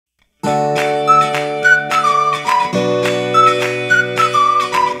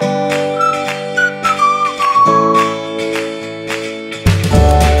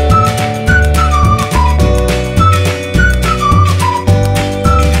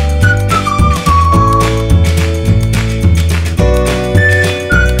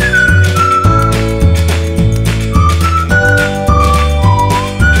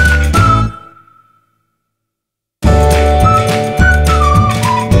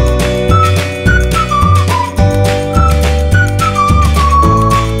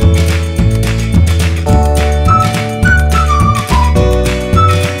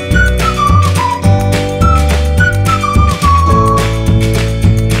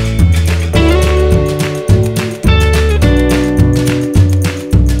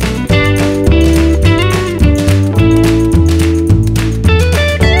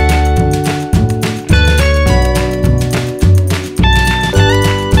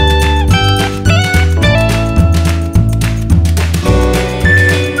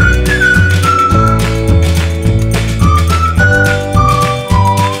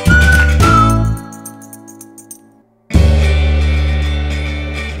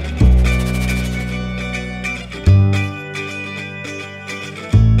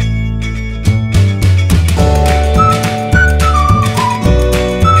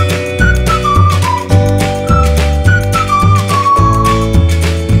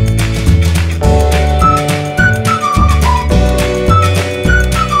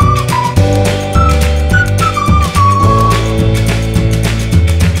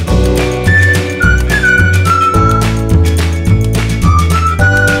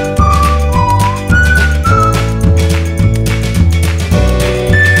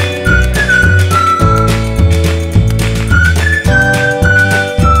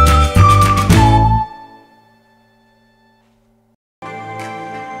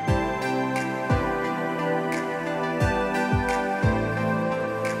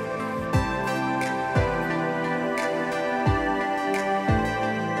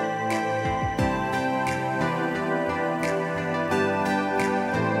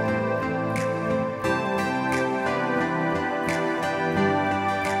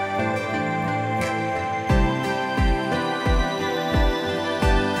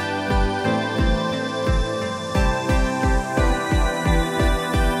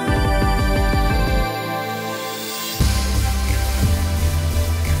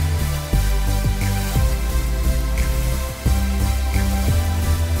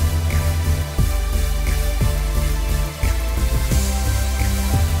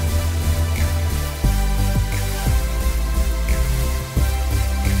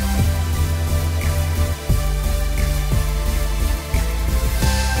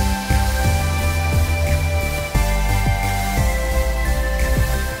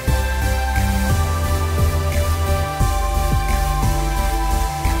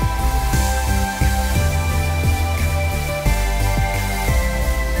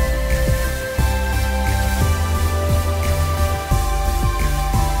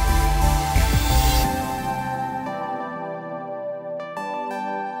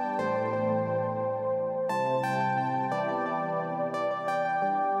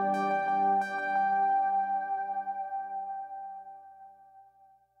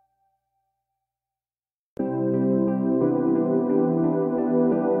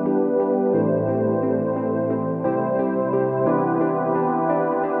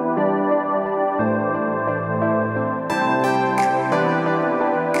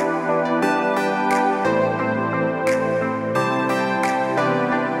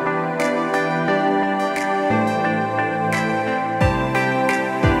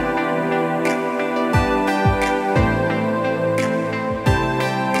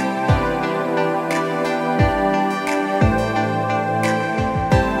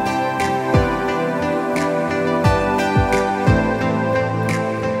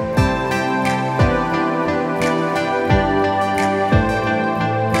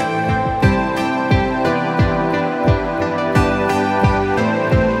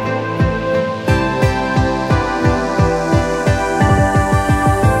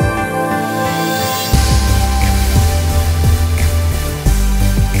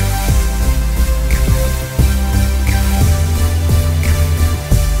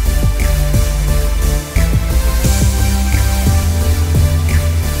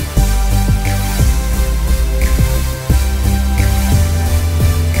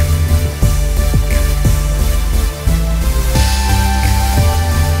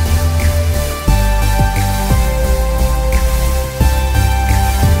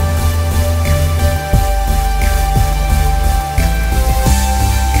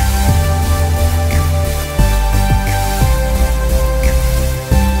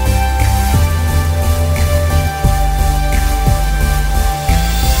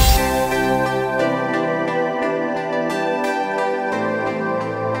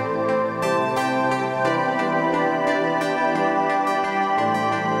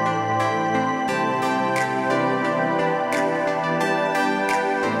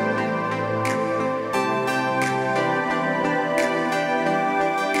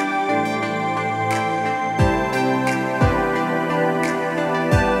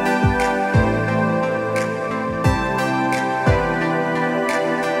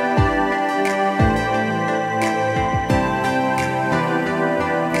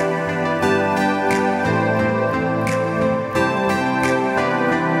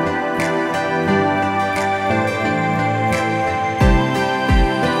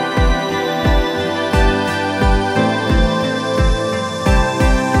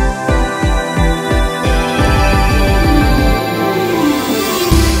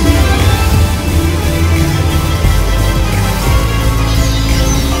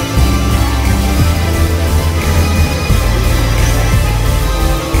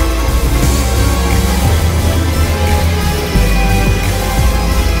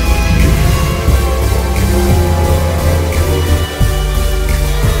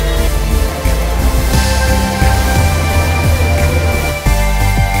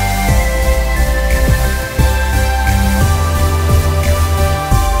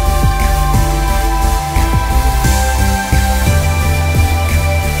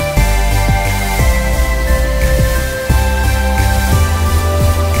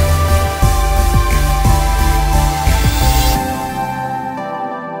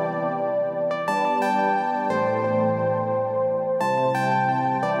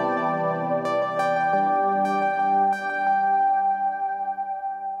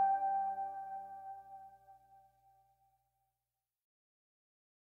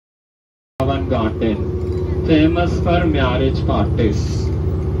One garden famous for marriage parties.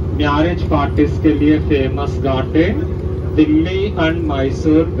 Marriage parties के लिए famous garden Delhi and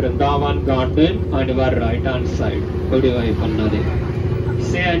Mysore Vrindavan garden on your right hand side. कुड़ी wife अन्नादे.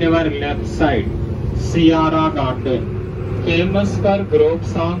 Say on your left side Sierra garden famous for group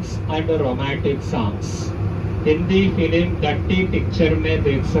songs and romantic songs. Hindi film डट्टी picture में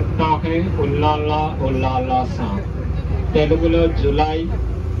देख सकता है उल्लाला उल्लाला song. तेलुगुलो July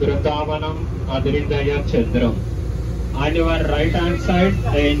Vrindavanam Adridaya Chandram. On your right hand side,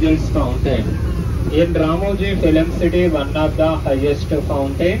 Angels Fountain. In Ramoji Film City, one of the highest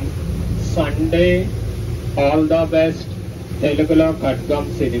fountain. Sunday, all the best. Telugulo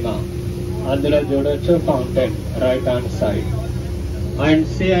Kadgam Cinema. Andhra Jodochu Fountain, right hand side. And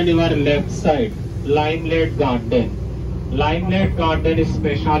see on your left side, Limelight Garden. Limelight Garden is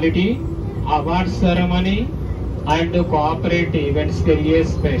speciality, award ceremony. And corporate events के लिए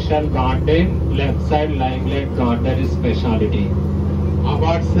special garden left side limelight garden is speciality.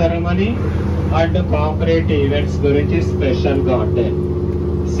 Award ceremony and corporate events गुरिंची special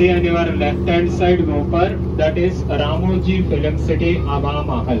garden. See on your left hand side ऊपर that is Ramoji Film City Ava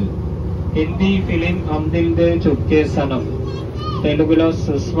Mahal. Hindi film हम दिल दे चुपके सनम. तेलुगुलो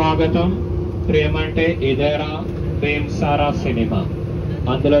सुस्वागतम प्रेमंटे इदेरा प्रेम सारा cinema.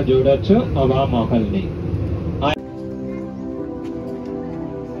 అందులో చూడొచ్చు అవా మహల్ ని.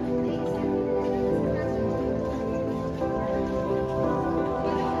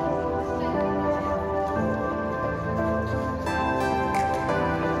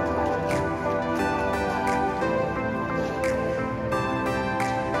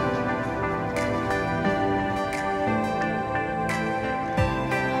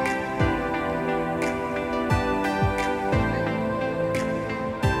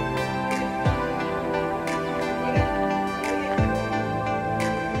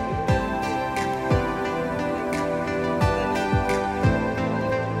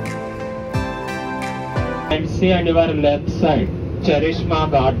 And see on your left side चरिश्मा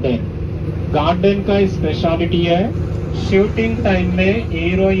garden. Garden का स्पेशलिटी है शूटिंग टाइम में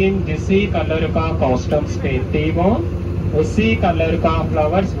हीरोइन जिसी कलर का कॉस्ट्यूम्स पहनती हो उसी कलर का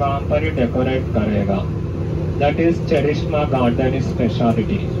फ्लावर्स वहां पर डेकोरेट करेगा. That is चरिश्मा garden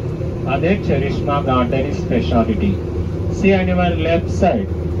speciality. अदे चरिश्मा garden speciality. C on your left side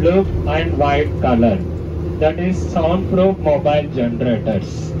blue and white colour. That is sound proof mobile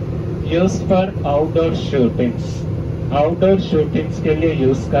generators used for outdoor shootings. Outdoor shootings के लिए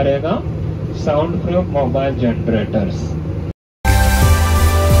यूज करेगा sound proof mobile generators.